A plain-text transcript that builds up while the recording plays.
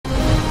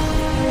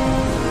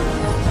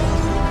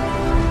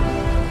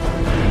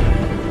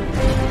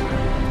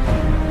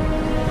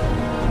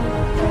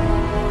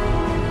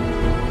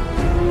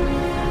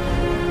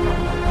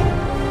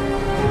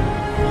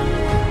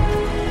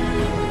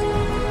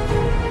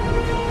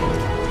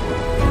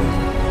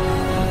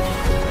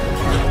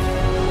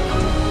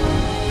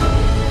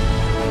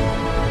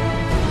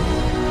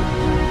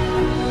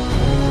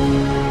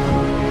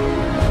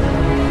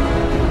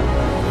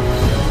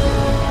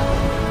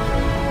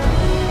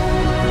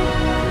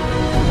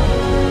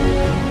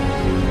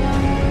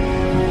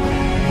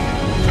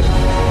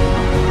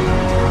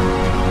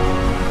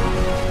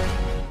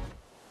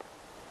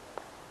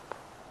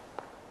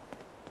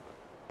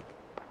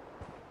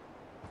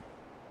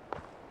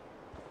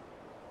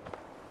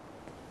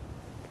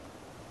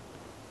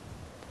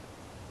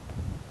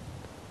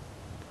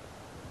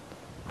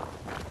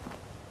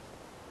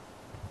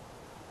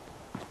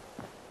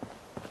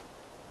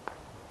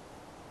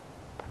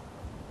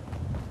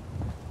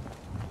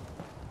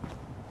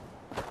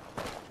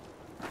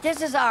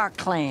This is our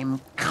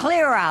claim.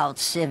 Clear out,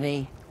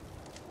 civvy.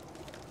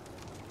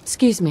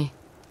 Excuse me.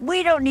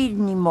 We don't need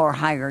any more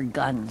hired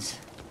guns.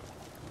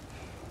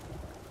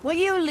 Will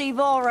you leave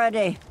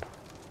already?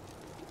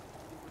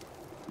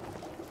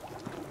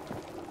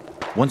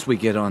 Once we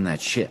get on that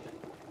ship,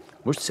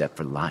 we're set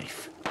for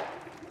life.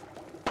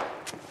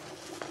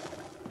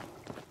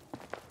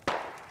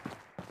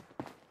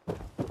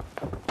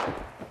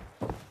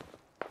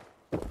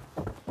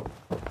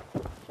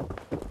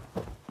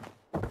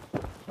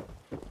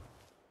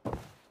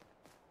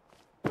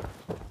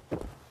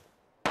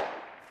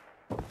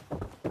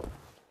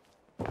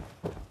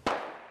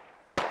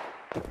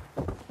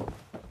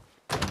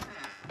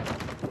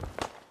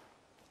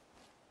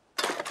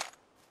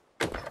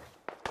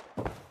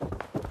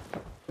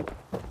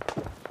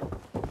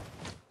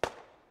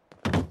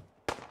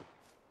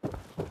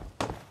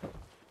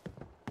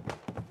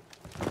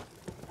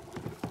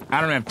 I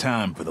don't have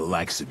time for the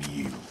likes of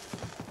you.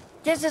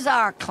 This is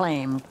our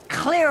claim.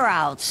 Clear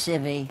out,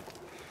 civvy.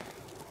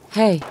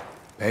 Hey.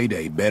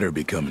 Payday better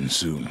be coming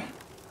soon.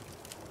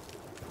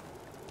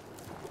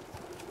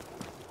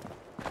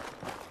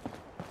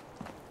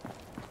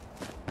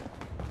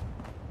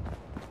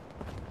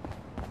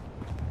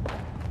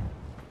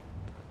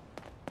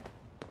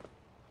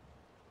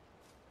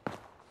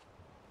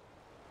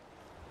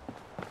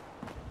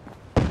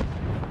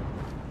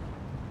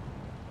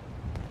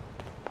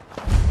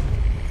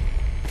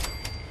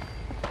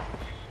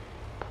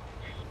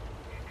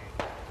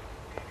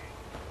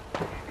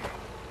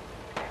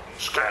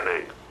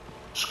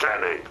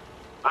 Scanning.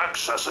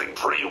 Accessing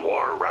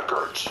pre-war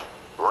records.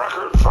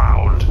 Record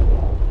found.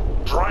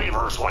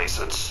 Driver's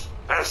license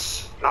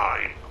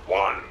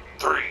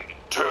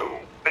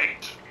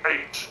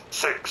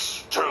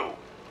S91328862.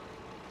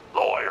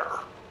 Lawyer.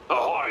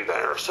 Ahoy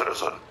there,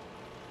 citizen.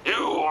 You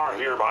are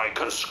hereby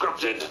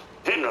conscripted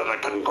into the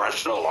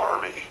Congressional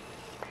Army.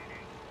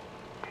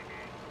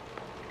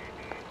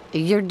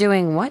 You're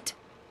doing what?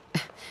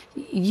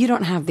 You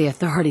don't have the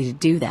authority to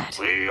do that.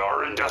 We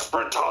are in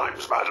desperate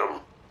times, madam.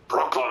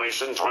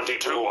 Proclamation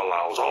 22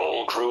 allows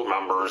all crew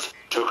members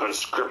to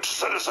conscript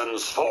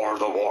citizens for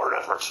the war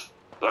effort.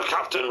 The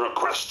captain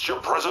requests your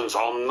presence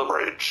on the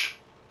bridge.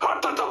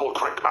 At the double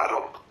quick,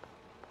 madam.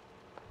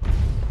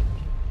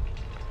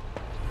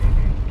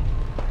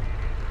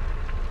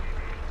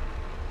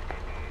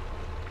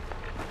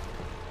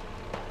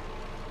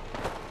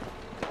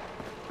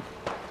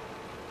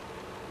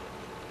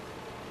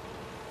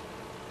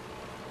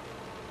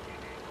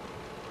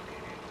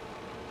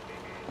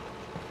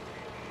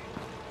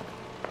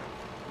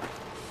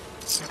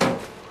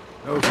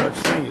 No such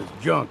thing as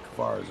junk, as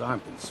far as I'm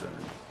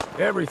concerned.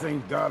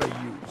 Everything gotta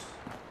use.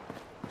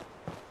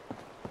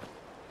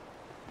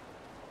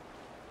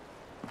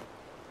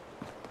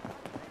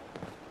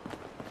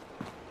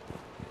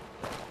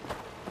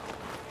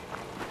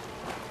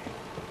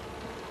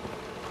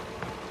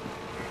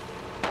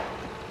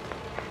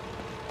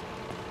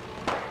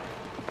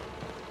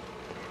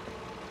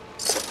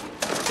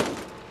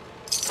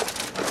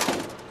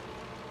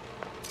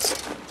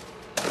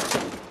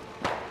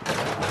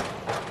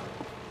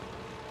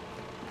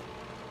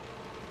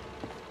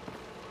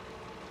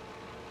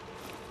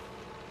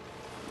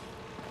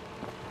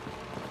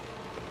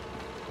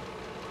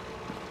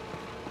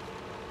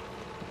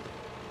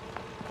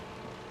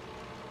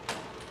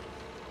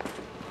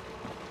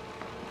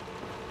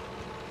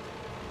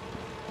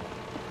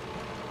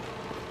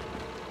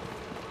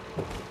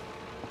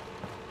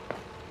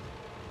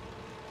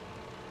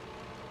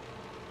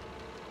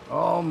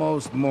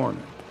 Almost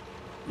morning.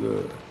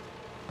 Good.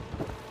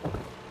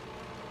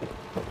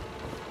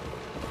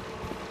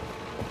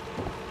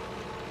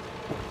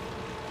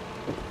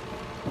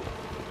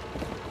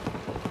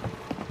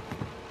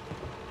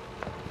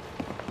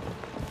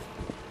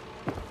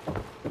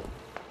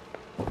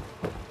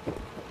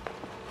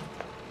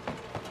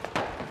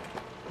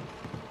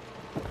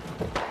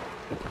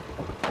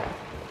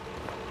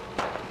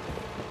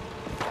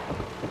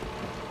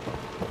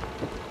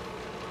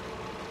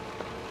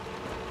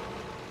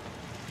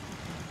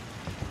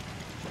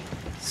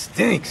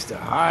 Stinks to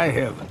high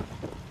heaven.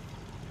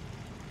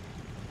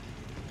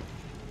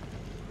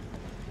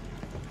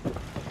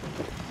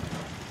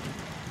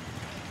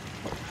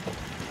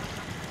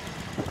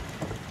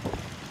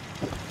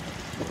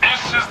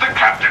 This is the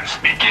captain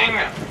speaking.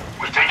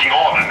 We're taking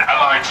on an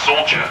allied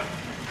soldier.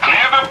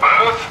 Clear the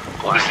berth.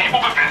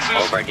 Disable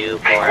defenses. Overdue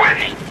Make for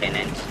way.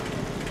 maintenance.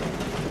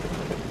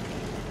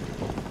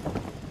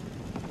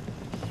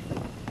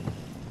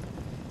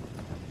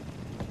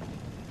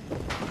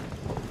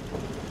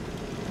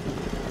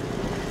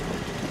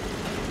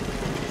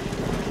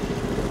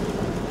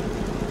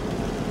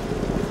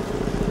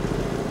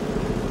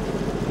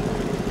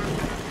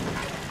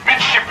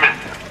 Midshipmen,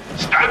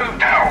 stand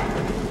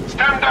down.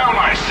 Stand down,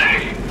 I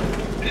say.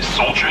 This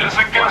soldier is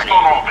a guest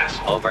on our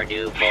vessel.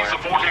 Overdue for Please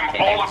afford him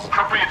all maintenance.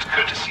 appropriate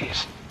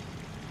courtesies.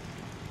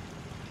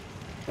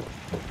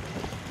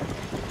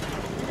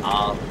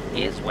 All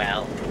is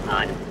well.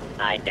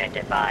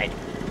 Unidentified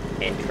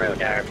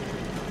intruder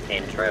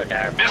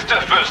Intruder.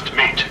 Mr. First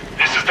Mate,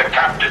 this is the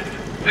captain.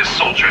 This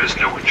soldier is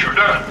no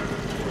intruder.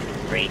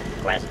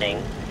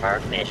 Requesting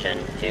permission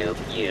to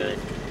use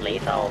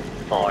lethal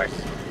force.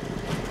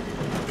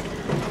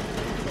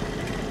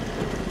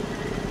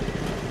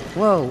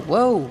 Whoa,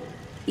 whoa.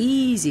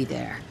 Easy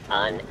there.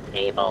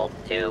 Unable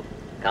to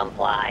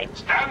comply.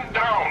 Stand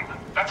down.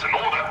 That's an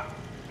order.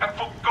 And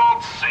for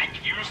God's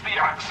sake, use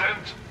the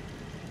accent.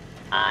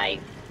 I,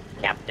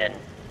 Captain.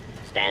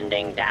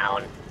 Standing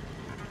down.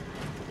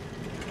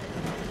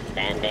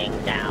 Standing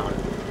down.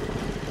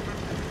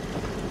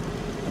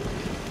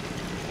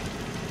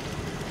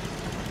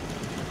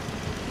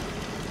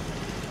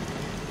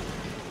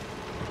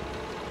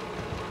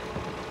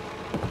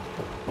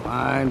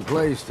 Fine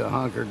place to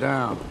hunker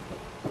down.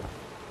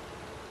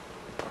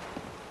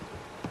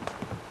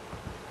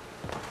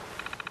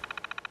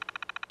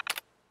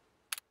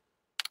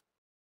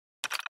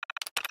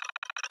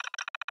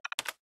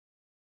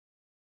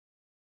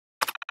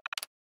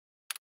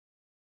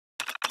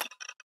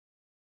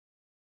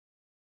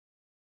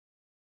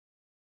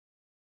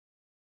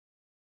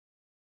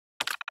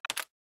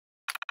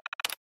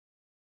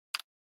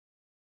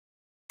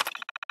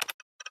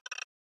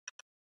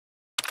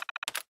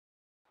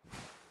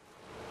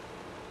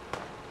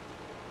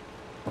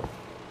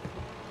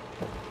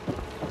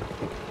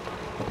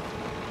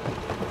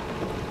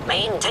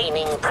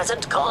 Maintaining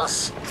present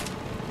course.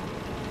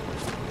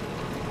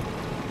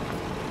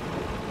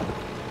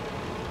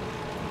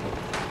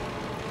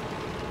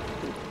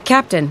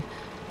 Captain,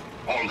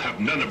 I'll have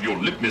none of your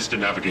lip, Mr.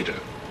 Navigator.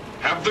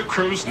 Have the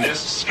crow's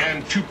nest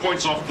scan 2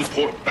 points off the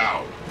port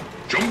bow.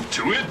 Jump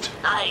to it.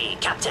 Aye,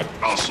 Captain.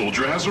 Our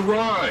soldier has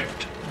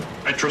arrived.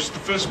 I trust the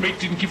First Mate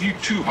didn't give you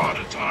too hard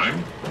a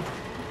time.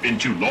 Been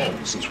too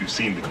long since we've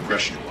seen the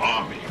Congressional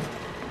Army.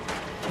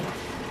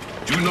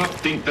 Do not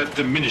think that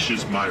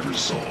diminishes my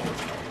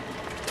resolve.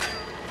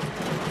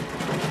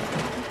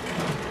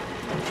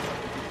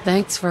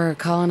 thanks for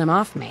calling him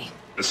off me.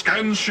 The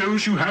scan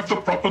shows you have the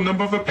proper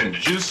number of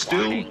appendages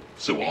still,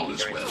 so all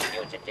is well.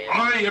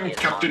 I am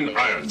Captain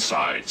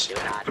Ironsides,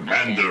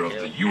 commander of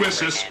the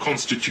USS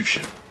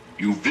Constitution.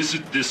 You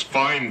visit this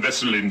fine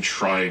vessel in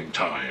trying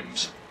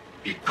times.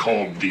 Be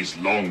calm these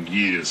long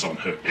years on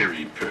her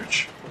airy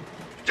perch.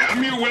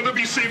 Damn you,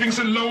 Weatherby Savings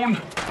and Loan!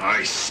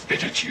 I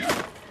spit at you.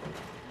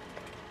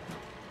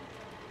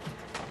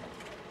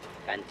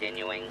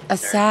 Continuing. A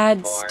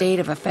sad state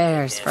of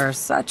affairs for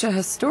such a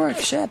historic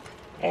ship.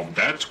 On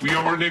that, we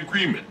are in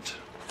agreement.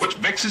 What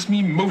vexes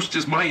me most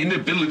is my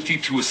inability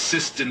to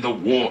assist in the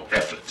war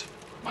effort.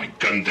 My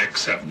gun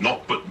decks have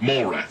naught but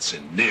Morats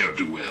and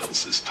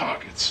ne'er-do-wells as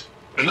targets.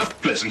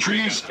 Enough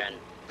pleasantries.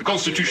 The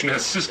Constitution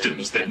has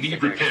systems that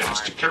need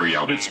repairs to carry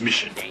out its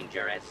mission.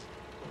 Dangerous.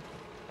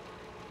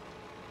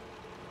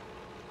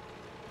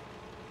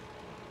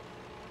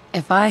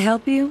 If I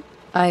help you,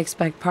 I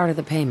expect part of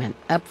the payment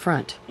up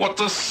front. What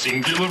a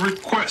singular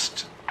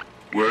request.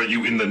 Were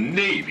you in the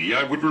Navy,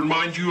 I would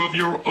remind you of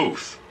your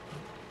oath.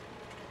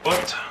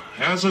 But,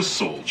 as a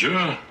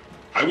soldier,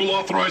 I will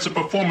authorize a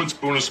performance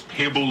bonus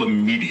payable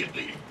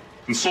immediately.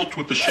 Consult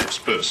with the ship's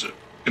purser.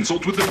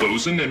 Consult with the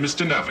bosun and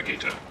Mr.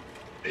 Navigator.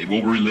 They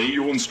will relay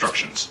your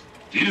instructions.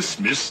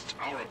 Dismissed.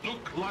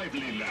 Look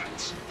lively,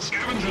 lads.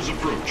 Scavengers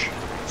approach.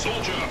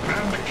 Soldier,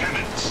 man the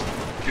cannons.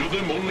 Kill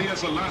them only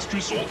as a last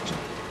resort.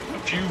 A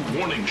few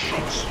warning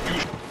shots.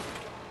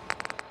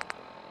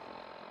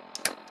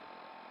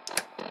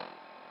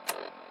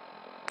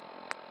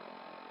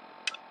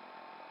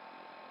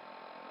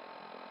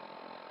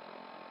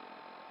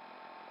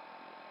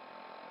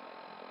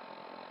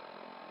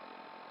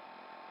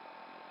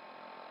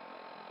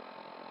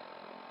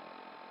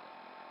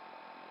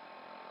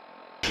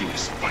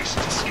 Spice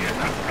to scare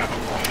that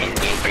rabbit.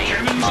 The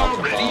cannons are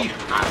ready.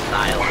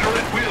 Hostile. Fire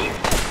at will.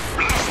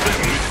 Blast them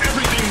with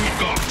everything we've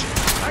got.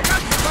 I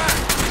got your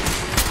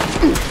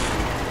back!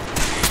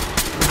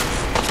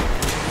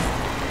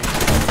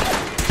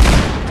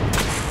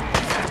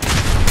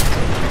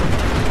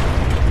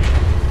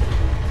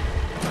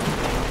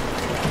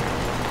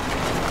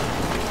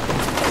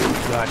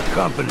 We've got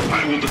company.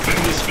 I will defend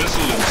this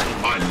vessel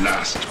until my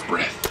last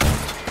breath.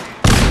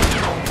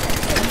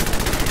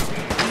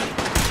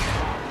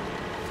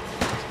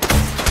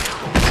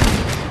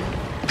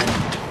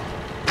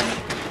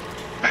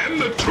 And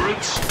the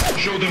turrets,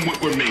 show them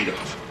what we're made of.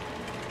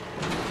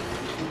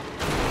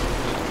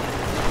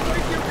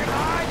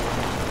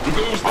 Who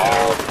goes there?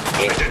 Oh,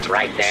 it's Identify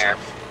right there.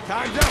 yourself.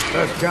 Time's up.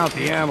 Let's count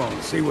the ammo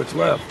and see what's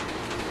left.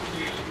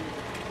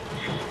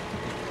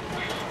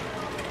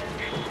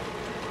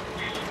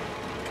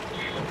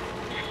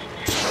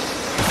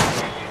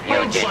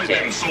 Alongside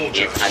them, Fugitive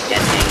soldier. is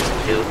attempting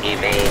to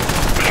evade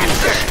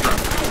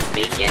capture.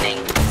 Beginning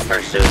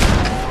pursuit.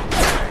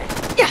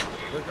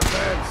 Took a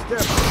bad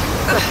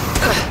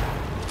step.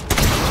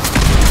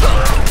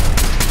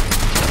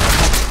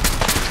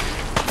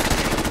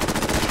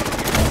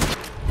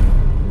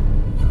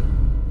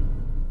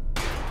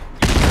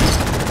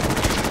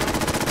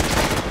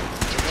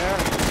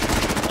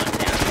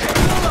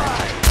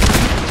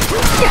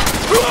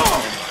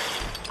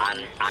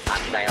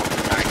 Hostile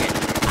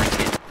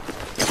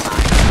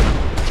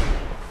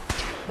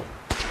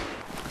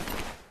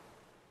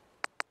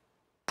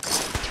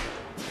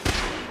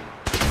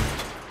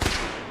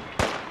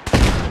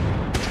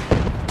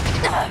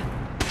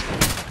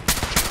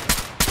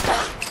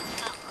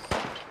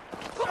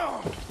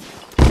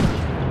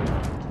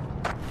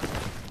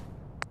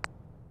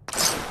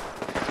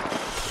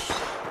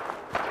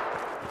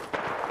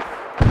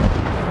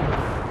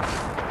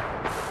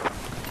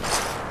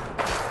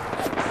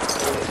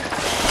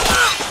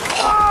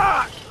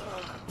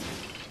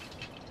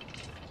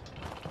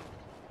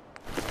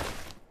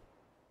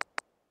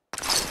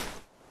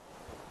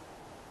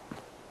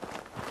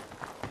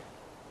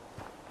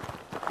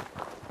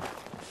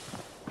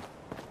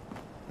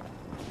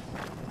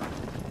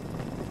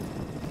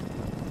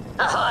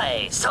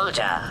Ahoy,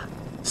 soldier!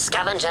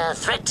 Scavenger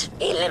threat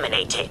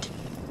eliminated.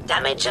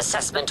 Damage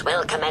assessment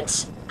will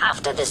commence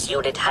after this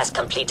unit has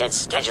completed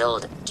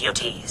scheduled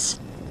duties.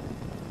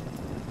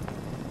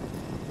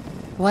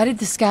 Why did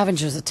the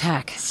scavengers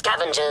attack?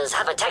 Scavengers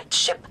have attacked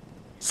ship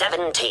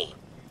 17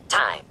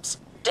 times.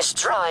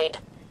 Destroyed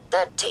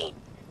 13%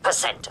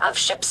 of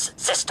ship's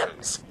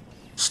systems.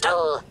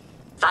 Stole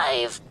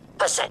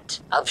 5%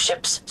 of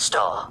ship's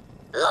store.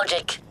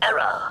 Logic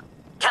error.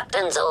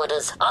 Captain's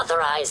orders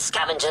authorize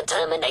scavenger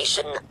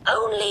termination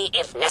only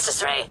if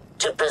necessary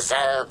to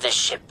preserve the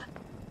ship.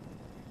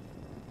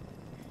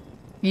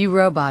 You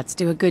robots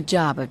do a good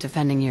job of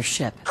defending your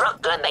ship.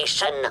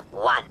 Proclamation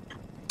 1.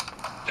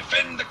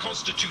 Defend the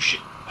Constitution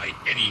by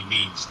any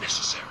means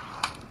necessary.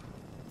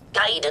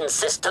 Guidance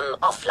system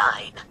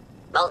offline.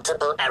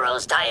 Multiple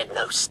errors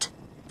diagnosed.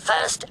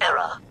 First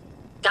error.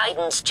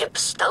 Guidance chip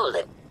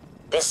stolen.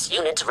 This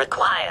unit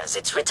requires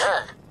its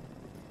return.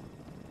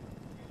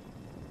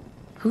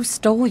 Who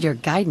stole your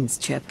guidance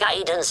chip?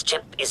 Guidance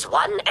chip is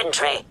one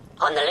entry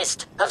on the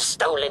list of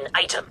stolen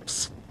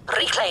items.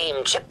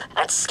 Reclaim chip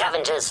at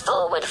Scavenger's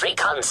forward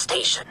recon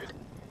station.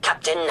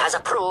 Captain has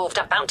approved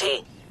a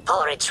bounty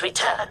for its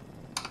return.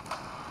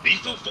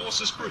 Lethal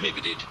force is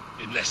prohibited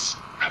unless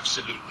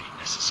absolutely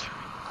necessary.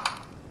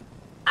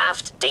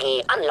 Aft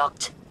dinghy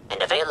unlocked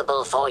and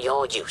available for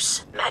your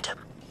use, madam.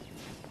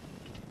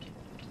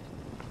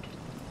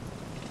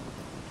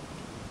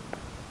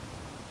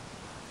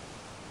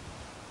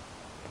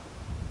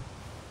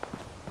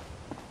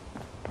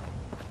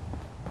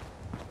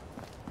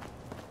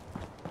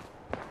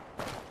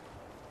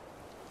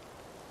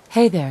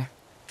 Hey there.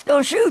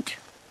 Don't shoot!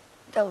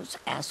 Those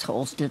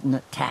assholes didn't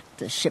attack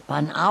the ship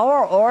on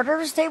our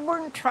orders. They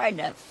weren't trying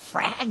to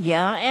frag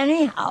ya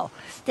anyhow.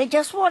 They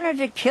just wanted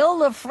to kill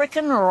the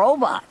frickin'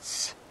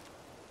 robots.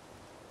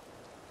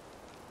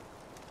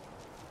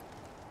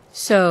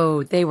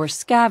 So they were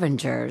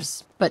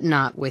scavengers, but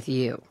not with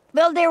you.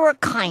 Well, they were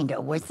kinda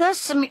with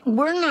us. I mean,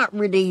 we're not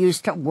really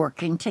used to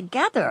working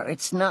together.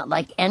 It's not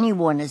like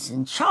anyone is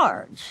in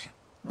charge.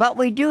 But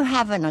we do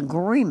have an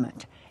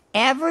agreement.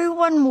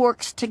 Everyone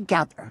works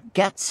together,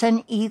 gets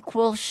an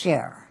equal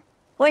share.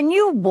 When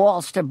you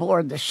waltzed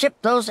aboard the ship,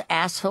 those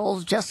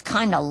assholes just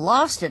kinda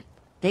lost it.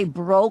 They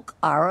broke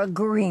our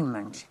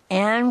agreement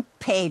and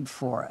paid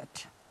for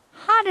it.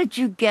 How did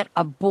you get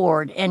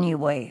aboard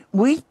anyway?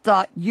 We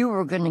thought you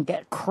were gonna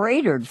get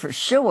cratered for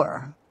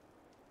sure.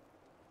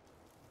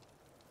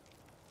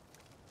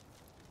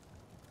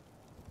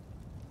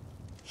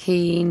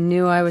 He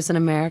knew I was an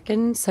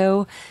American,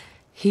 so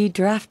he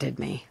drafted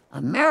me.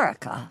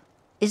 America?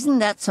 Isn't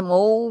that some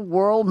old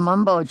world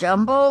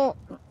mumbo-jumbo?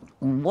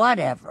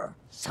 Whatever.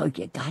 So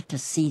you got to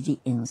see the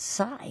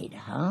inside,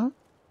 huh?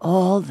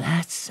 All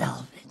that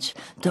salvage,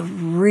 the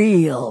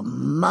real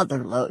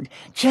motherlode,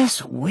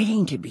 just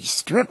waiting to be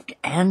stripped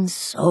and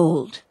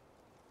sold.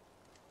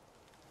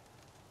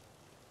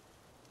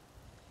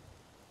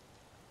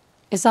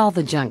 Is all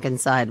the junk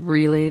inside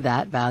really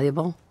that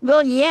valuable?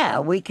 Well, yeah,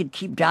 we could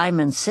keep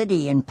Diamond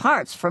City in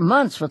parts for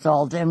months with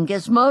all them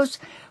gizmos.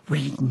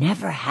 We'd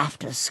never have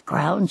to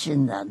scrounge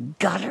in the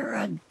gutter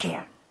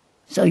again.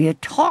 So you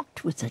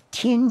talked with a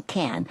tin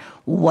can.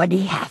 What'd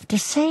he have to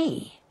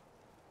say?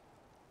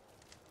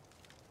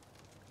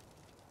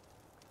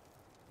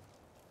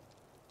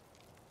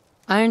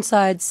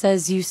 Ironside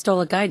says you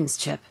stole a guidance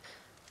chip.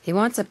 He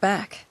wants it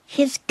back.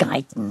 His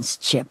guidance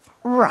chip,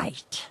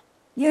 right.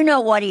 You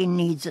know what he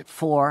needs it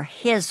for?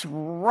 His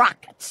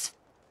rockets.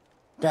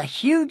 The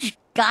huge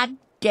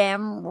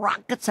goddamn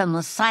rockets on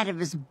the side of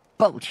his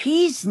boat.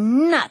 He's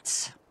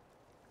nuts.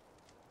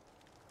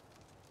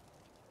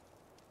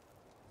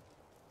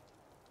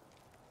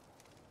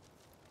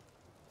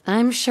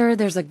 I'm sure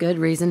there's a good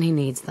reason he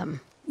needs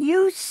them.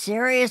 You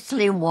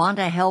seriously want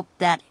to help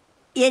that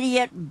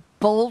idiot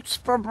Bolts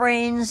for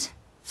brains?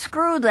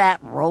 Screw that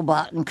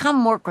robot and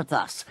come work with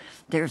us.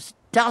 There's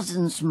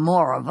dozens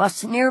more of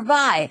us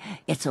nearby.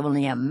 It's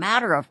only a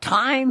matter of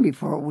time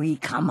before we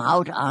come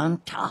out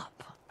on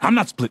top. I'm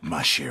not splitting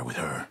my share with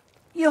her.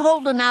 You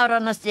holding out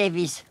on us,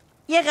 Davies?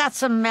 You got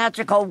some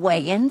magical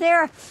way in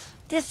there?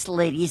 This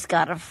lady's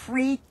got a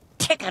free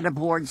ticket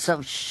aboard,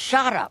 so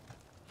shut up.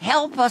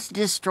 Help us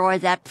destroy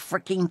that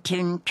fricking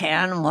tin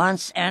can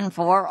once and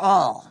for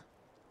all.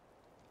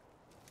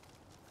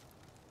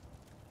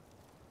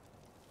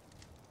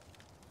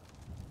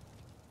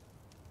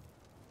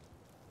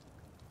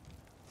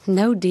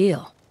 No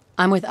deal.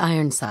 I'm with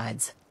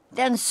Ironsides.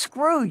 Then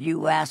screw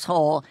you,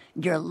 asshole.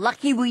 You're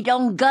lucky we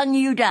don't gun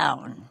you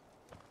down.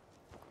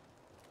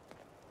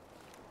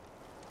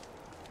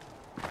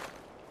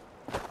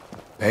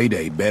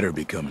 Payday better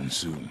be coming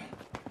soon.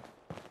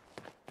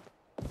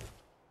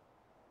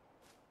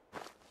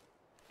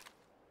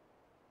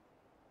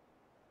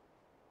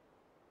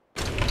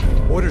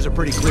 Orders are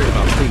pretty clear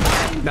about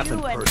these.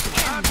 Nothing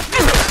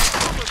personal.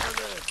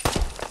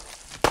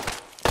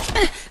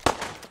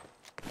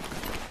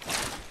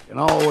 Can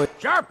always...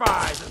 Sharp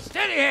eyes and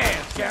steady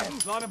hands, Captain.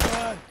 Lot of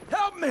blood.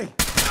 Help me!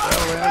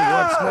 Well then,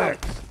 what's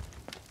next?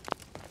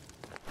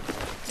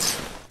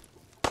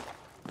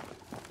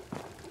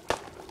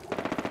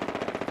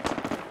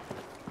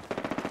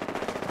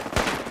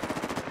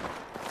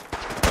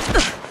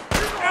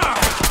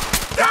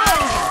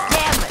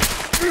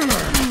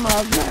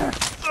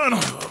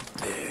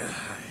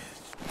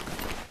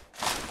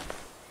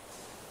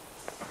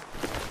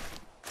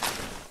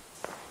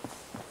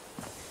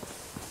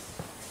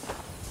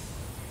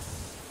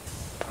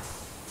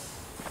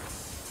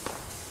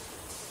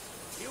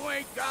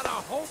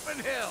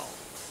 Coffin Hill!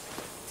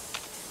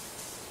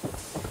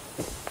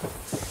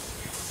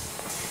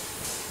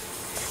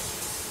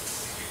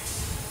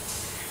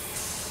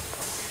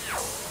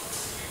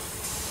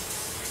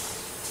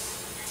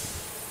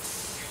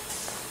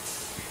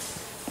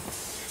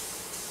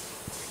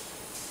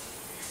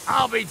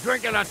 I'll be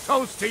drinking a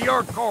toast to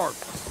your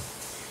corpse.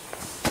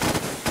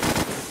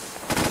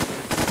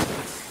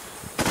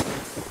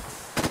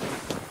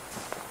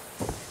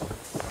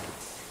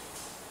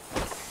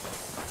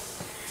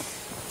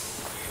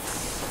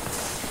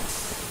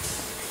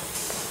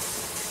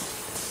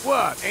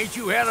 What, ain't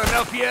you had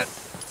enough yet?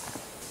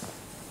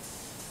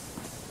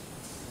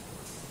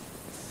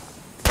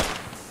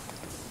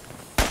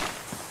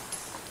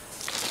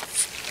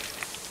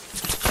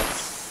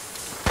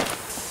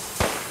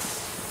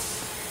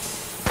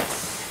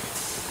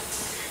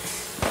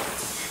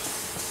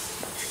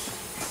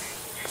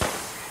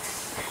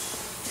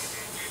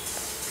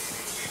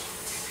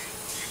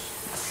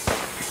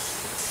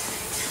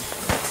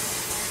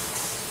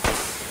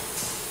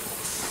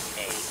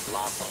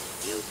 Lawful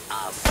use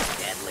of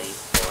deadly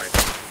force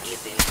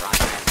is in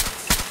progress.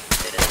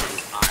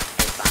 Citizens are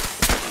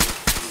advised to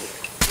clear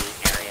the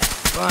area.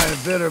 Fine a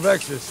bit of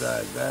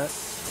exercise, that.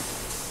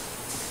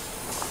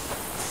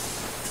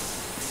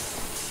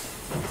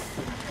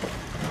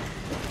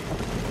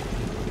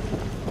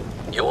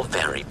 Your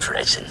very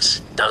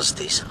presence does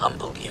this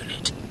humble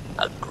unit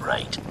a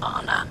great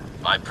honor.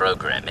 My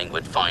programming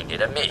would find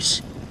it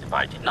amiss if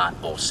I did not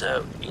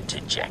also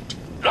interject.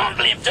 Long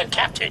live the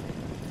captain!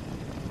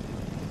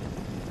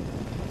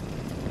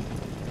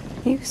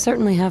 You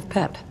certainly have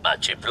pep.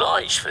 Much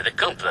obliged for the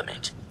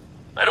compliment.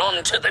 But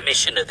on to the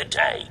mission of the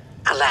day.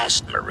 A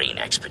last marine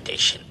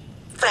expedition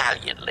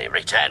valiantly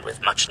returned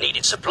with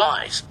much-needed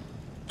supplies,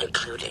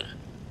 including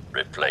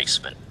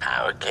replacement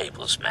power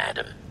cables,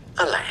 madam.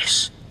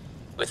 Alas,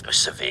 with my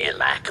severe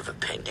lack of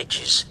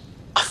appendages,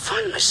 I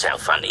find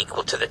myself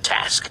unequal to the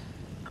task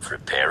of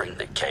repairing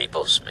the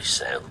cables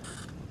myself.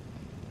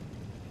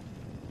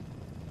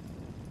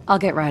 I'll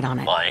get right on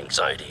it. My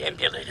anxiety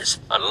emulators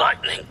are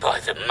lightning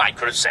by the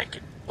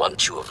microsecond.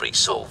 Once you have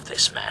resolved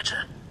this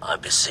matter, I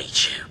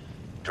beseech you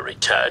to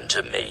return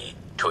to me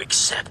to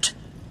accept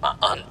my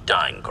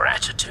undying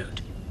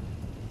gratitude.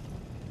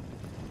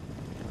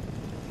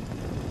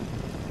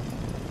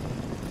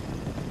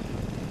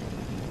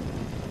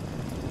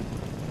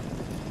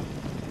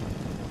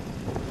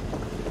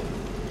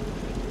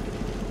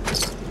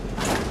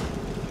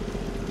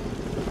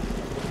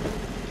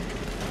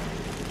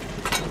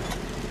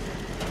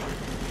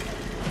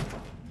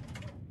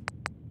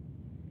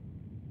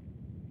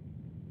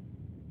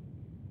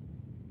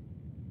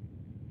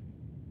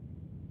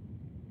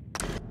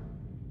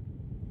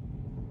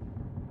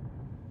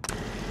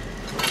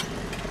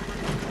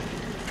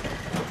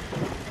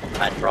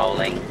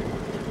 Patrolling.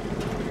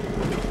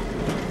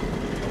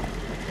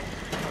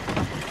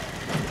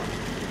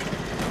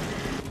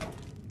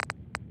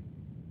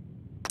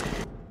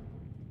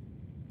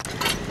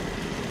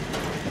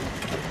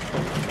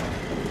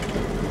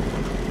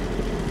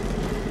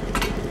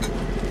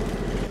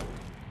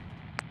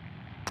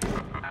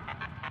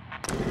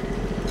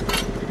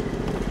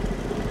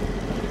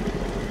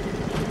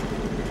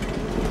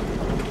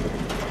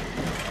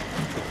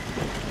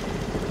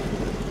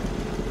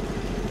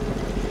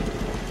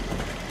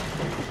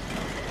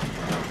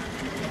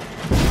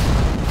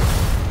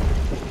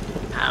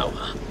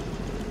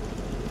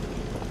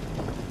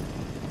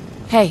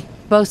 Hey,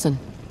 bosun.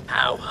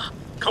 Power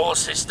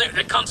courses through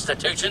the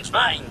Constitution's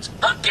veins.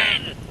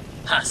 Again!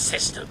 Her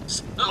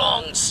systems,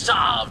 long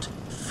starved,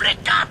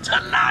 flicker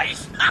to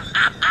life.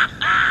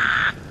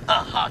 A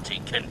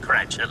hearty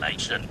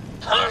congratulation.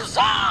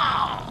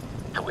 Huzzah!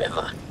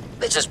 However,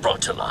 this has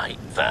brought to light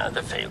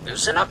further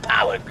failures in our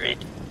power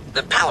grid.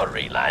 The power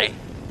relay,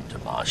 to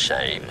my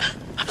shame,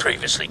 I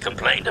previously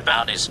complained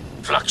about, is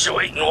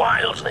fluctuating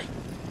wildly.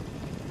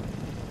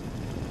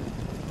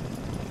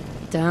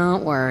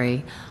 Don't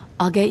worry.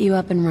 I'll get you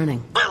up and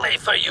running. Bully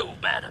for you,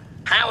 madam.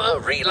 Power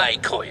relay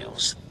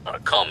coils are a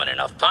common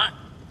enough part.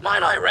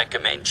 Might I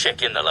recommend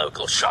checking the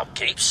local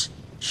shopkeepers?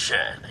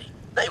 Surely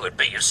they would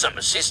be of some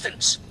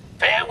assistance.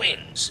 Fair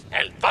winds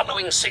and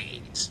following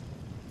seas.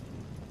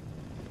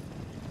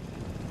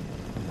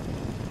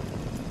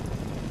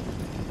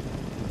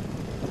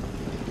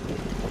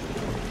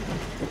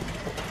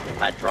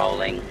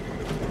 Patrolling.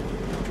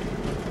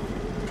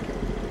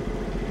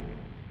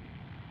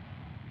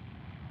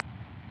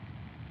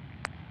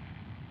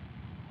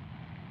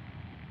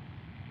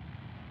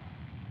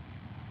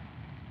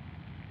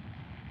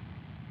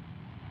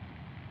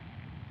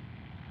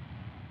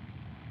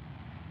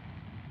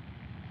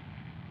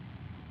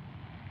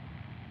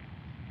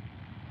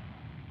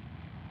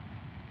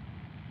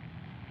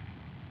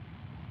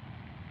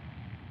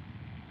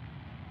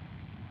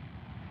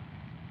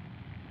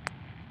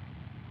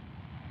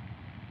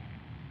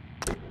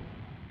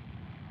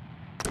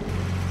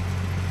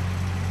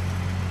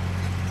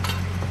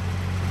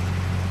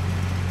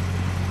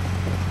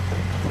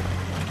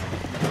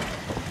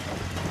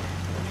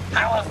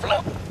 Power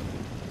flow.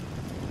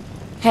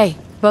 Hey,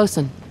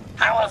 bosun.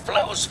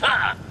 bows,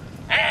 ha!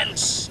 And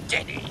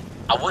steady.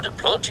 I would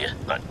applaud you,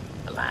 but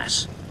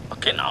alas, I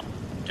cannot,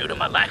 due to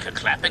my lack of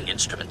clapping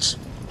instruments.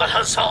 But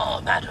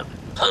huzzah, madam,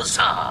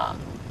 huzzah!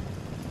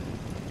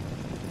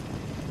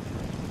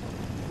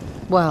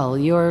 Well,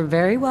 you're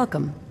very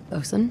welcome,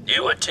 bosun.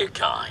 You are too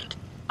kind.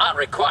 I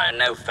require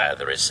no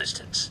further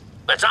assistance.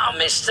 But our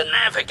Mr.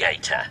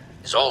 Navigator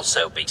is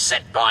also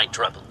beset by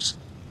troubles.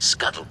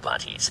 Scuttle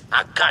buddies,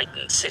 our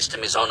guidance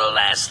system is on her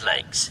last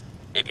legs.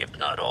 If you've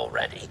not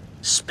already,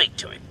 speak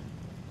to him.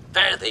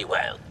 Fare thee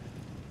well.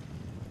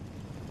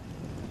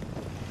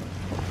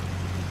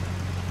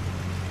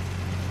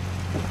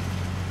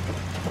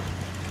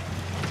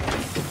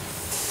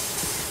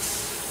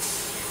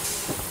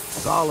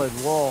 Solid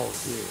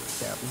walls here,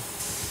 Captain.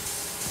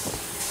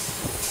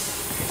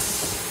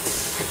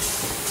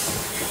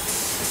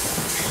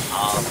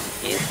 All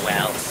is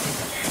well.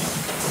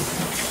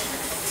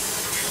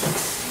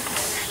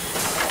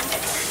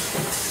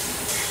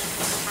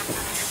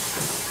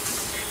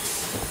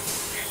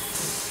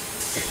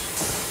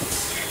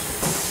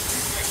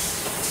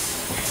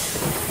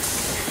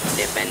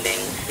 Defending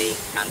the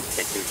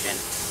Constitution.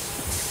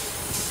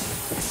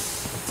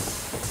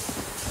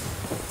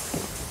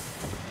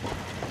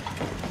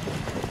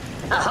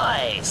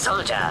 Ahoy,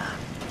 soldier!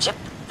 Chip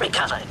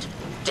recovered.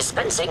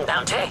 Dispensing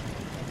bounty.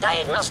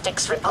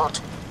 Diagnostics report.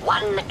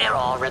 1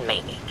 error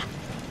remaining.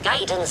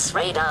 Guidance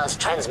radar's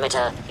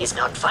transmitter is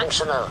not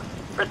functional.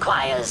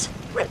 Requires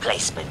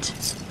replacement.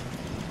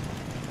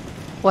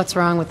 What's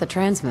wrong with the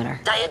transmitter?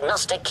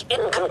 Diagnostic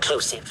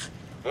inconclusive.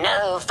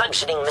 No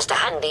functioning Mr.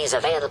 Handy's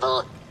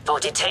available for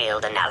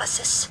detailed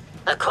analysis.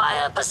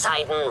 Acquire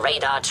Poseidon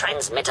radar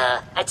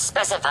transmitter at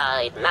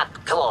specified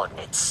map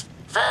coordinates.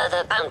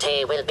 Further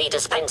bounty will be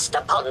dispensed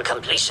upon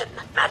completion,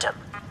 madam.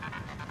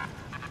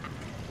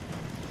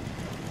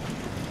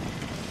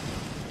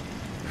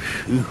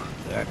 Phew,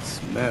 that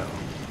smell.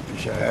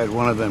 Wish I had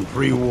one of them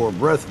pre-war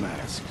breath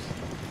masks.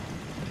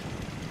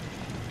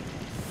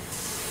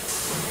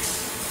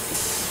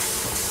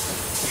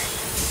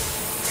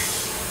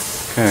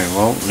 Okay,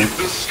 well, If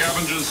the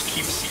scavengers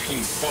keep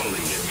seeking folly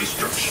and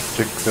destruction,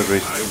 check the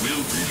rest I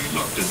will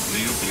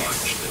reluctantly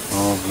oblige them.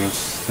 of this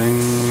thing.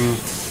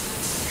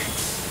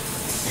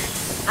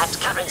 At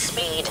current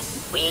speed,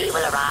 we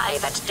will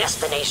arrive at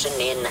destination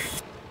in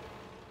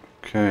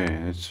Okay,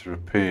 let's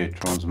repair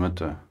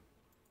transmitter.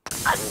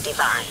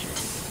 undefined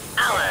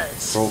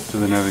hours. Talk to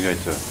the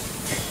navigator.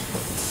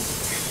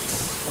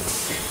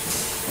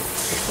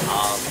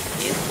 All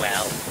is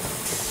well.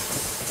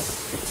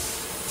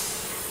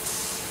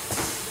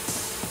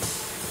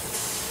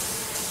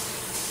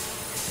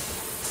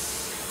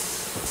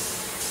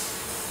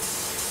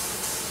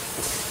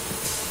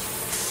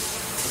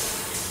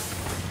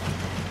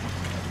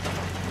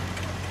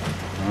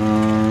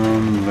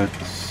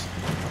 Let's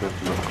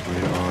have a look.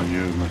 Where are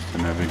you,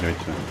 Mr.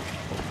 Navigator?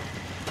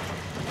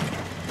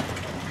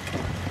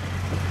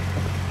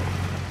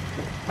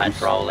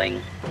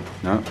 Patrolling.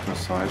 No,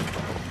 this side.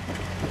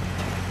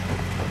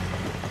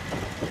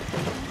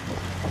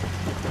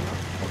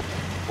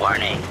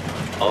 Warning.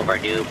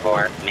 Overdue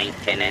for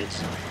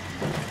maintenance.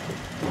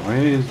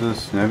 Where is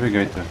this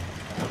navigator?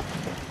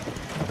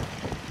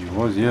 He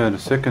was here a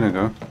second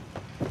ago.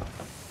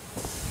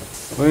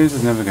 Where is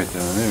the navigator?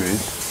 Oh, there he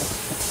is.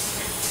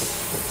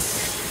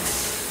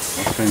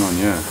 What's going on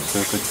here?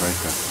 Circuit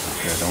breaker.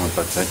 Okay, I don't want to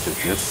touch that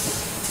just yet.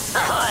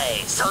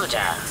 Ahoy,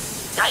 soldier.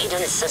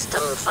 Guidance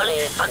system fully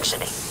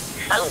functioning.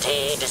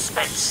 Bounty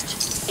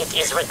dispensed. It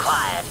is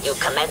required you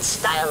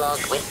commence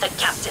dialogue with the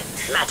captain,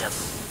 madam.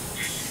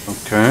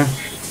 Okay.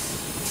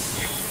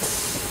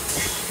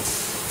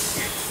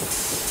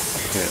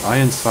 Okay,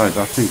 Ironside,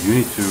 I think you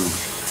need to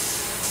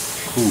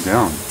cool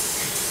down.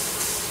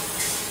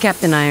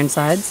 Captain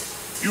Ironsides.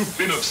 You've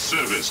been of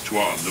service to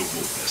our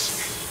noble vessel.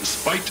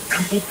 Despite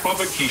ample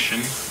provocation,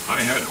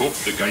 I had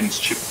hoped the guidance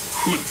chip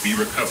could be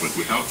recovered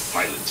without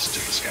violence to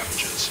the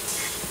scavengers.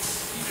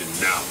 Even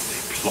now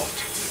they plot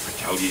their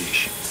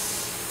retaliation.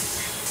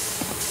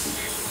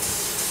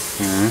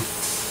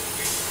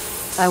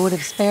 I would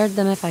have spared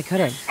them if I could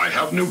have. I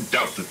have no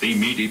doubt that they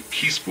made a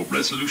peaceful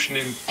resolution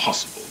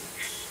impossible.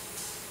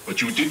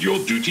 But you did your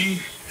duty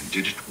and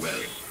did it well.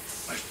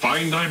 I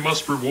find I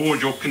must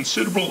reward your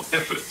considerable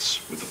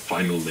efforts with the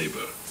final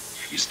labor.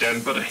 We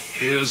stand but a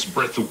hair's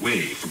breadth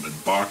away from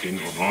embarking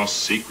on our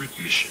sacred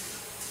mission.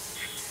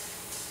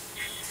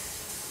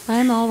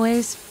 I'm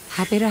always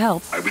happy to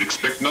help. I would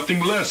expect nothing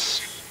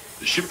less.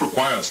 The ship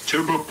requires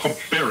turbo pump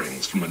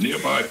bearings from a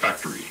nearby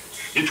factory.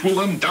 It will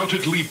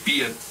undoubtedly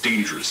be a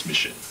dangerous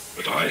mission,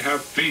 but I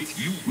have faith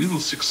you will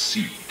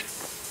succeed.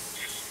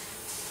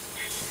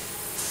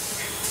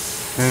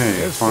 Okay,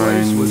 This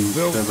find place was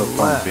built turbo to pump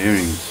last.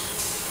 bearings.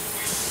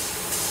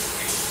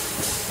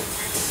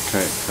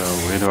 Okay, so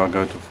where do I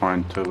go to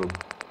find turbo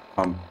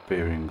pump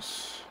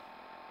bearings?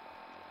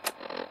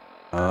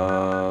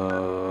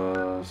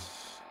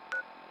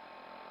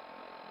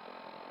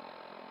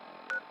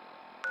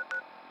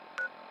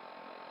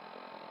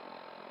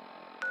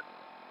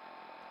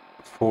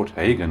 Fort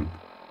Hagen.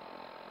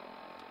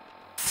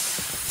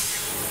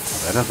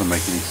 That doesn't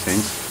make any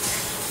sense.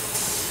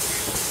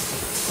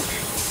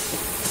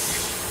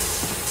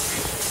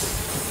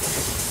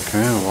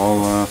 Okay,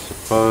 well, I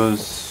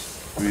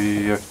suppose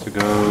we have to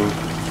go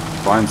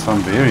find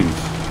some bearings.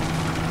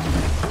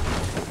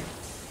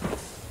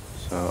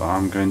 So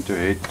I'm going to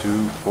head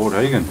to Fort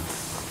Hagen.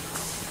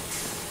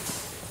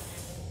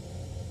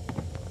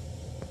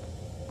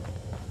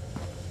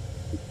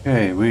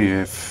 Okay, we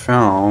have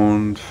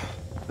found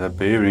the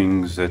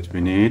bearings that we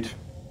need.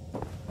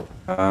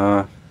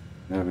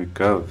 There we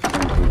go,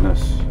 thank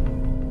goodness.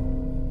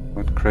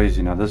 What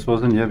crazy. Now this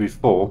wasn't here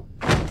before.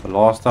 The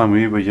last time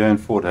we were here in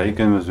Fort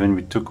Hagen was when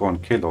we took on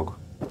Kellogg.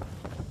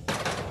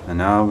 And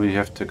now we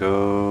have to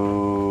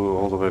go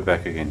all the way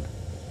back again.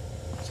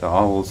 So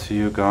I will see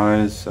you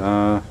guys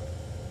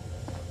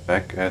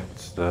back at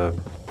the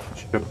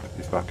ship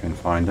if I can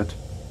find it.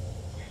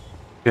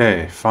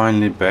 Okay,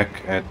 finally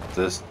back at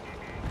this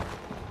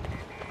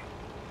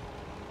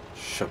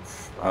ship.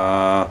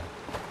 Oh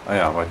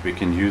yeah, but we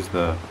can use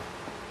the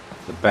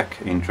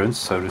back entrance,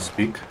 so to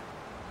speak.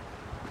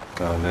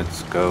 So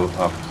let's go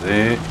up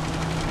there.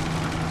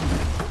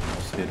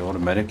 See, it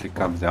automatically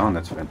comes down.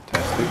 That's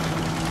fantastic.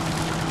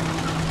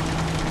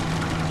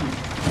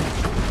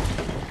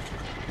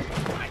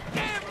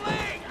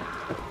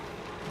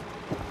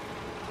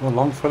 Well,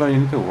 Longfellow,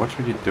 you need to watch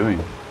what you're doing.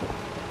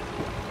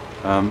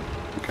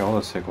 Okay, hold on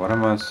a sec. What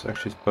am I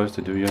actually supposed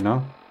to do here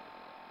now?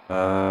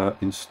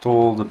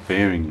 Install the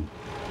bearing.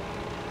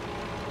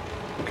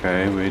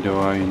 Okay, where do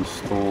I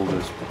install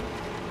this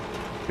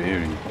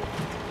bearing?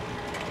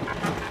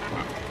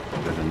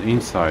 There's an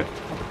inside.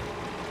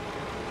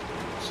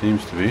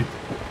 Seems to be.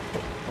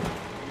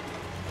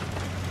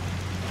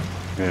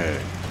 Okay,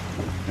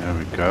 there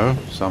we go.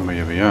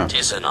 Somewhere we are.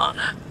 'Tis an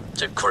honor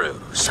to crew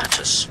such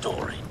a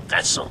storied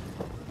vessel.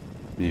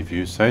 If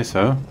you say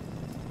so.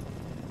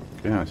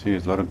 Okay, I see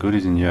there's a lot of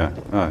goodies in here.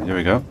 Ah, here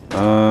we go.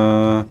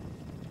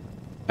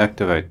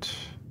 Activate.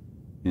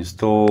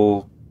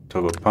 Install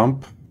turbo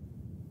pump.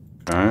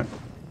 Okay.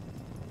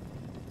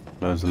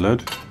 Close the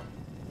lid.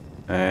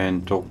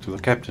 And talk to the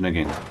captain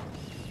again.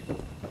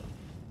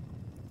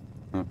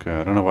 Okay,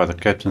 I don't know why the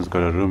captain's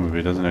got a room if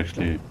he doesn't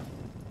actually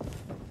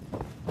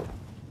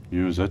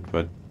use it,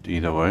 but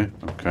either way.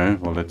 Okay,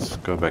 well let's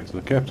go back to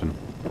the captain.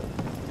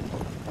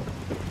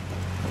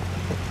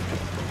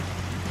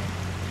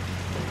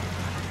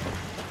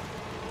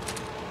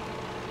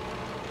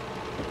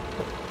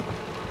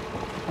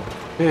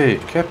 Hey,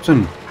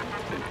 Captain.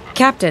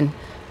 Captain.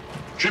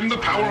 Trim the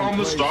power on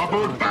the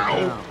starboard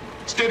bow.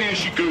 Steady as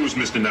she goes,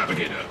 Mr.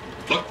 Navigator.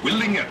 Luck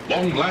willing, at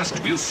long last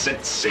we'll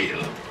set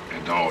sail.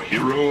 And our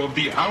hero of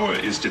the hour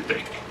is to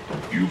thank.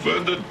 You've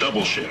earned a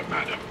double share,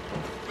 madam.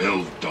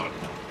 Well done.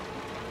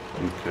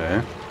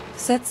 Okay.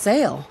 Set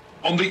sail.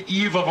 On the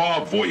eve of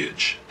our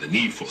voyage, the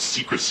need for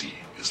secrecy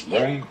is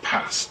long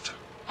past.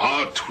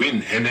 Our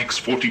twin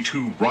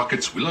NX-42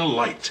 rockets will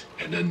alight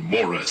and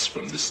unmoor us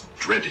from this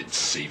dreaded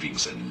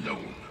savings and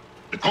loan.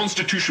 The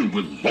Constitution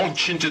will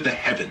launch into the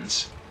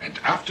heavens, and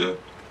after,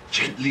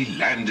 gently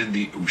land in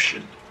the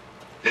ocean.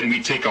 Then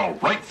we take our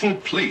rightful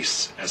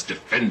place as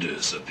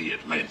defenders of the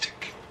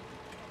Atlantic.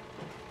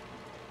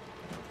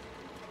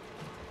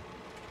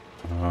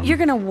 You're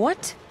gonna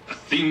what? A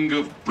thing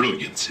of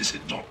brilliance, is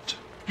it not?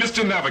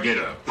 Mr.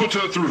 Navigator, put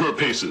her through her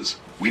paces.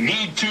 We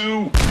need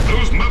to...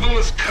 Those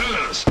motherless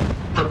curs!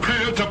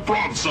 Prepare to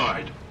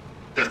broadside.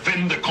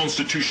 Defend the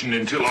Constitution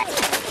until our...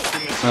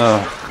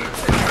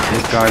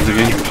 These guys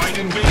again. Fight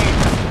in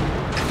vain.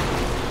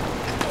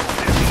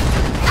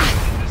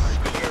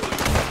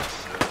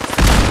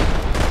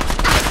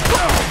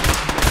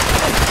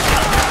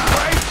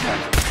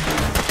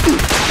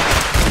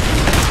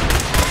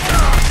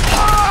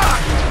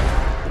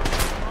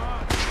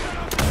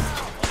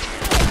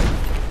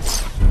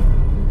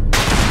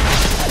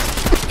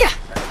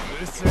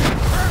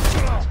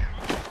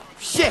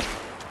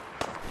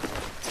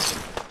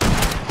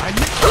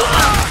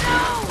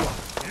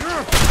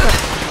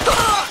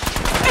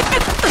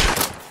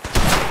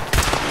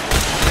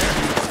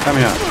 Come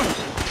here.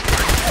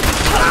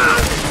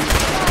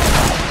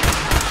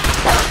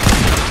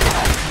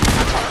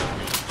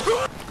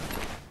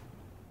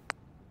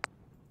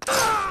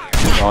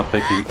 Start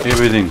taking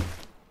everything.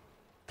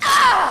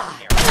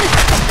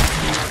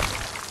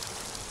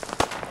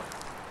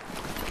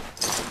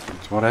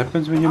 That's what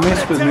happens when you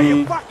mess with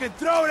me. Well,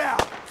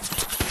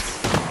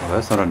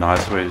 that's not a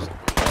nice way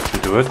to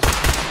do it.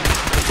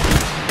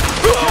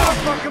 I'll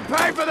fucking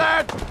pay for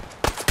that!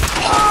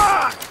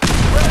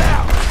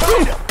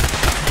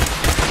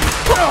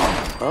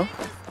 Huh?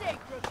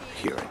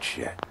 Hearing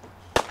shit.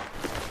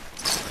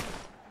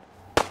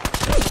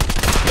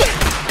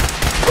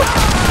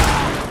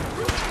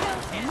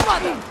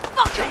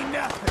 Motherfucker!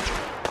 Nothing.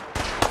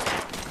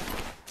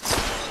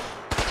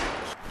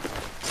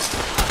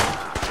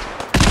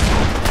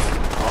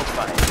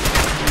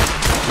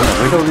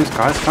 Where do all these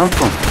guys come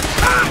from?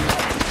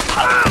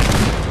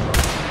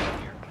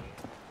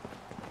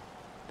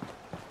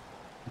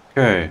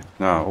 Okay,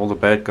 now all the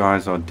bad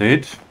guys are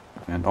dead,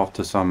 and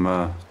after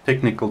some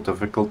technical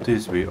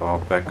difficulties we are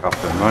back up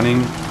and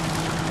running.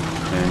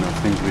 And I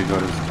think we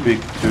gotta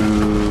speak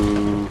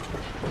to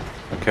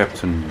the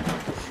captain.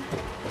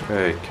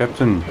 Okay,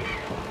 captain.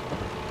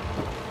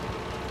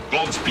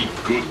 Gods be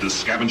good, the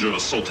scavenger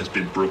assault has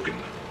been broken.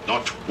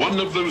 Not one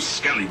of those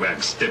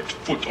scallywags stepped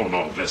foot on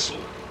our vessel.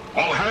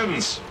 All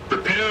hands,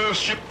 prepare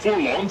ship for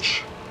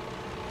launch.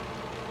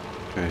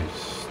 Okay,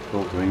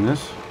 still doing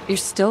this. You're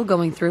still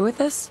going through with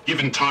this?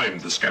 Given time,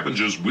 the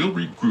scavengers will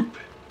regroup.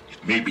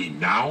 It may be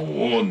now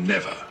or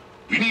never.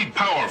 We need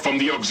power from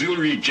the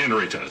auxiliary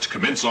generator to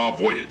commence our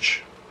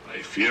voyage.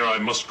 I fear I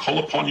must call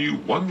upon you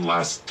one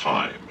last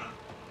time.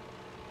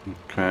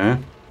 Okay.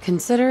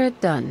 Consider it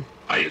done.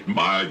 I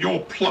admire your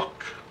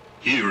pluck.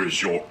 Here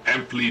is your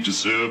amply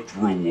deserved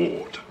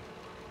reward.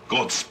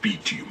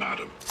 Godspeed to you,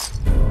 madam.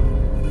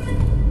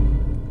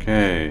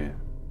 Okay.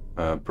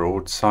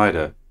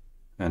 Broadsider.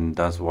 And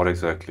does what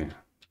exactly?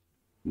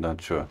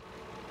 Not sure.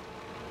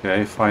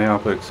 Okay, fire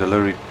up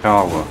auxiliary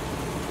power.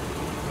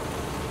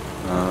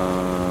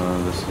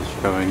 This is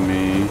showing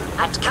me...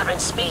 At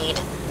current speed,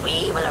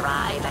 we will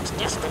arrive at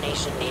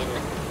destination in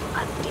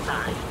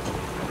undefined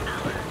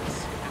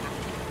hours.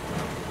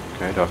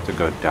 Okay, I'd have to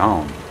go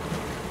down.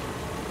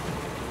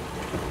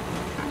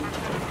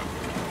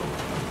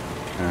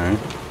 Okay.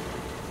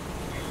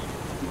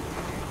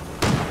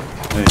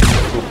 Hey,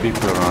 there's still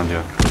people around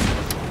here.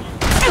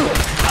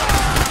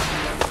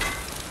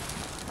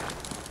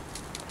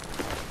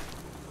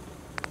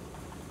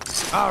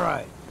 All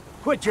right,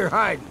 quit your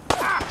hiding.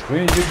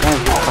 Where did you guys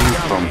coming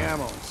Down from? the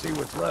ammo and see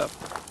what's left.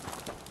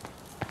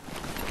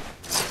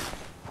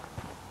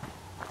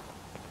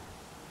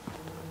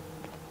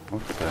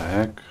 What the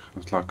heck?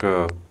 It's like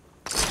a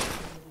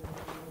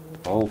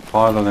whole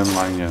pile of them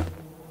lying here.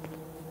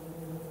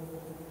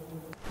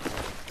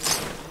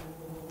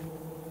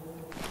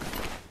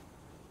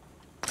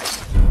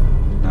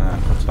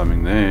 Got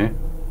something there.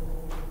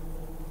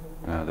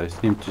 They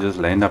seem to just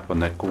land up on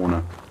that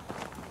corner.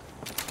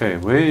 Okay,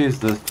 where is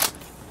this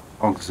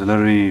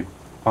auxiliary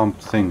pump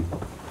thing?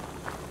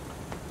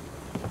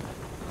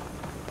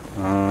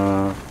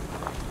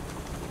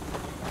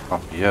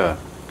 Up here.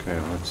 Okay,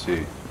 let's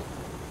see.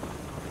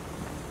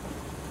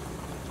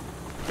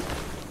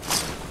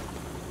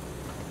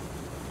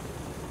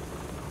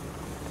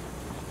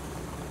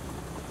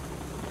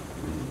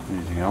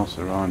 Anything else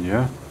around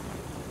here?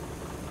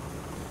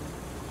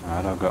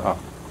 How do I go up?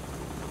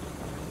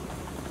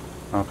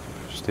 Up,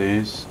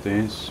 stairs,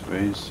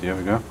 ways, here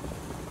we go.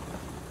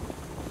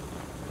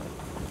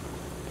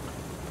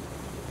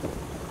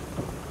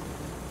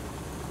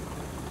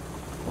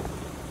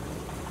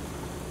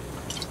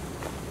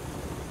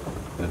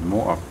 There's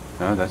more up.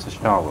 No, that's a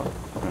shower.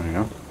 There we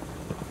go.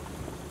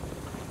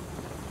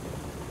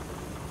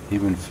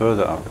 Even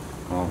further up.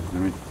 Well,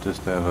 let me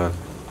just have a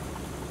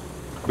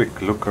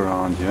quick look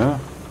around here.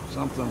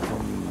 Something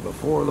from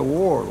before the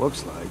war,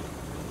 looks like.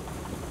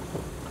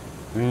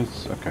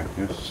 Yes, okay,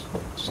 here's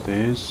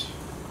stairs.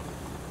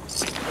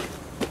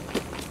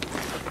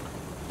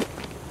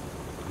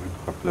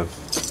 A couple of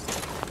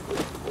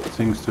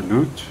things to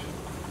loot.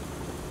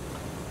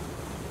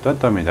 Don't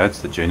tell me that's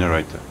the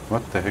generator.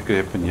 What the heck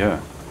happened here?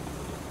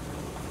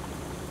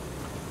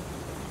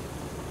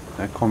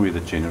 That can't be the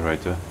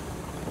generator.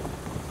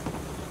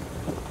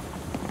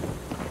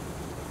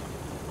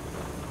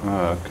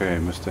 Okay,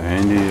 Mr.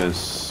 Handy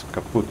is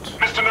kaput.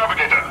 Mr.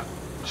 Navigator,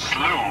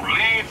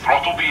 slowly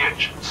throttle the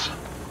engines.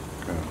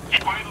 Okay.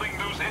 Keep idling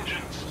those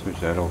engines. Switch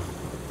that off.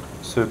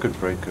 Circuit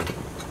breaker.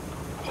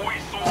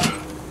 Hoist order.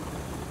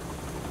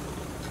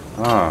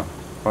 Ah,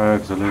 fire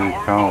auxiliary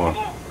power.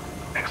 Nominal.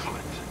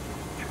 Excellent.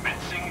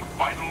 Commencing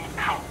vital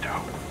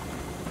countdown.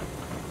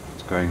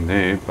 It's going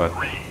there, but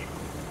 3,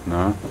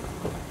 no.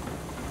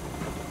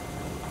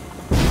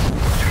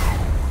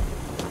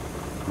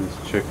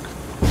 Let's check.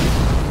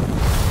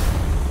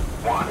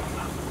 1.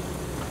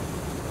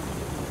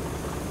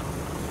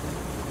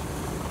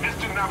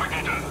 Mr.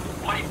 Navigator,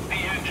 light the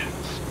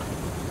engines.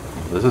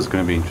 This is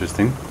going to be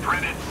interesting.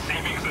 Credit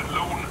savings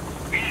alone,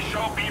 we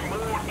shall be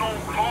moored no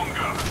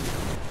longer.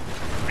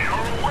 We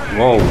are away.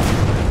 Whoa.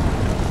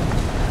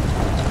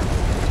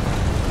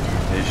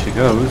 There she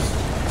goes.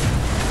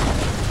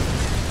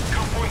 2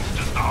 points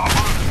to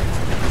starboard.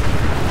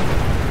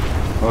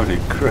 Holy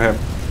crap.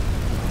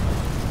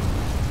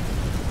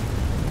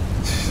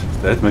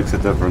 That makes a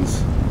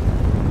difference.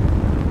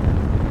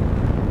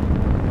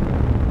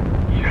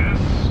 Yes,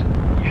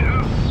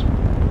 yes.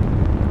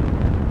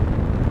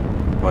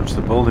 Watch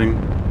the building.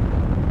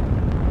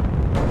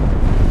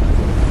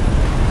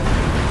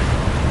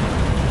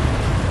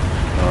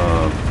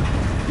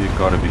 You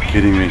gotta be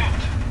kidding me.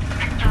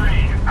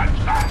 Victory at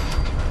last.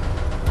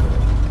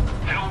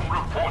 Helm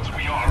reports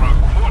we are a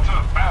quarter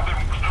fathom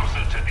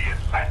closer to the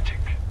Atlantic.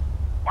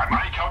 By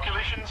my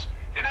calculations,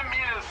 in a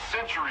mere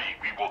century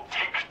we will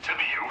take to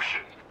the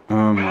ocean.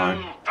 Oh Well my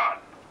done.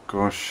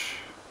 gosh.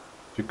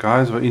 If you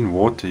guys were in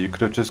water, you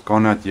could have just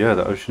gone out here.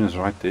 The ocean is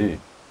right there.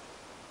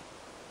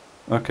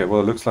 Okay,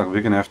 well it looks like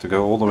we're gonna have to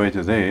go all the way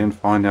to there and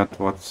find out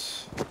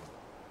what's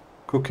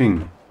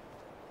cooking.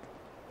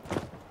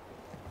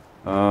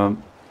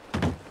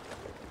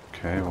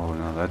 Okay, well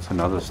now that's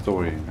another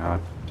story. Now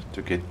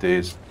to get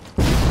there.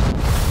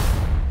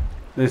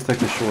 Let's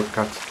take a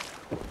shortcut.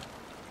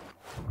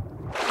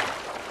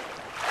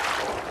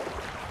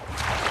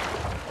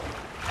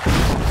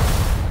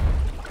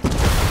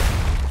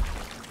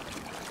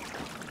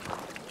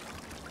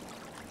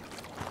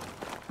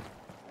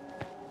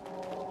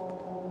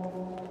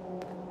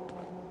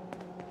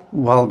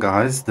 Well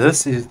guys,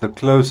 this is the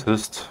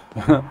closest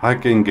I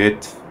can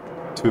get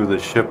to the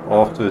ship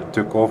after it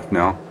took off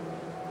now.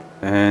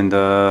 And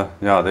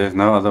yeah, there's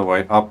no other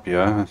way up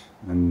here.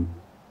 And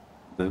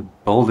the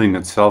building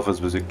itself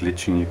is busy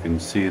glitching. You can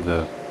see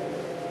the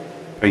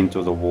paint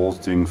of the walls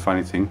doing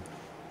funny thing.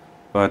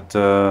 But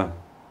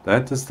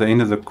that is the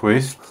end of the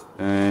quest.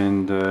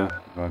 And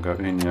if I go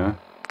in here,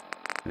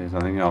 there's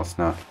nothing else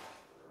now.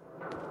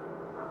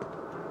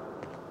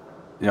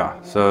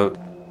 Yeah, so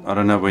I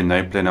don't know when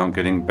they plan on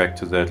getting back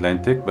to the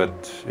Atlantic,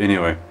 but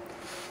anyway,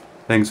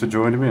 thanks for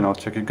joining me and I'll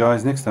check you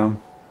guys next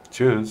time.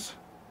 Cheers.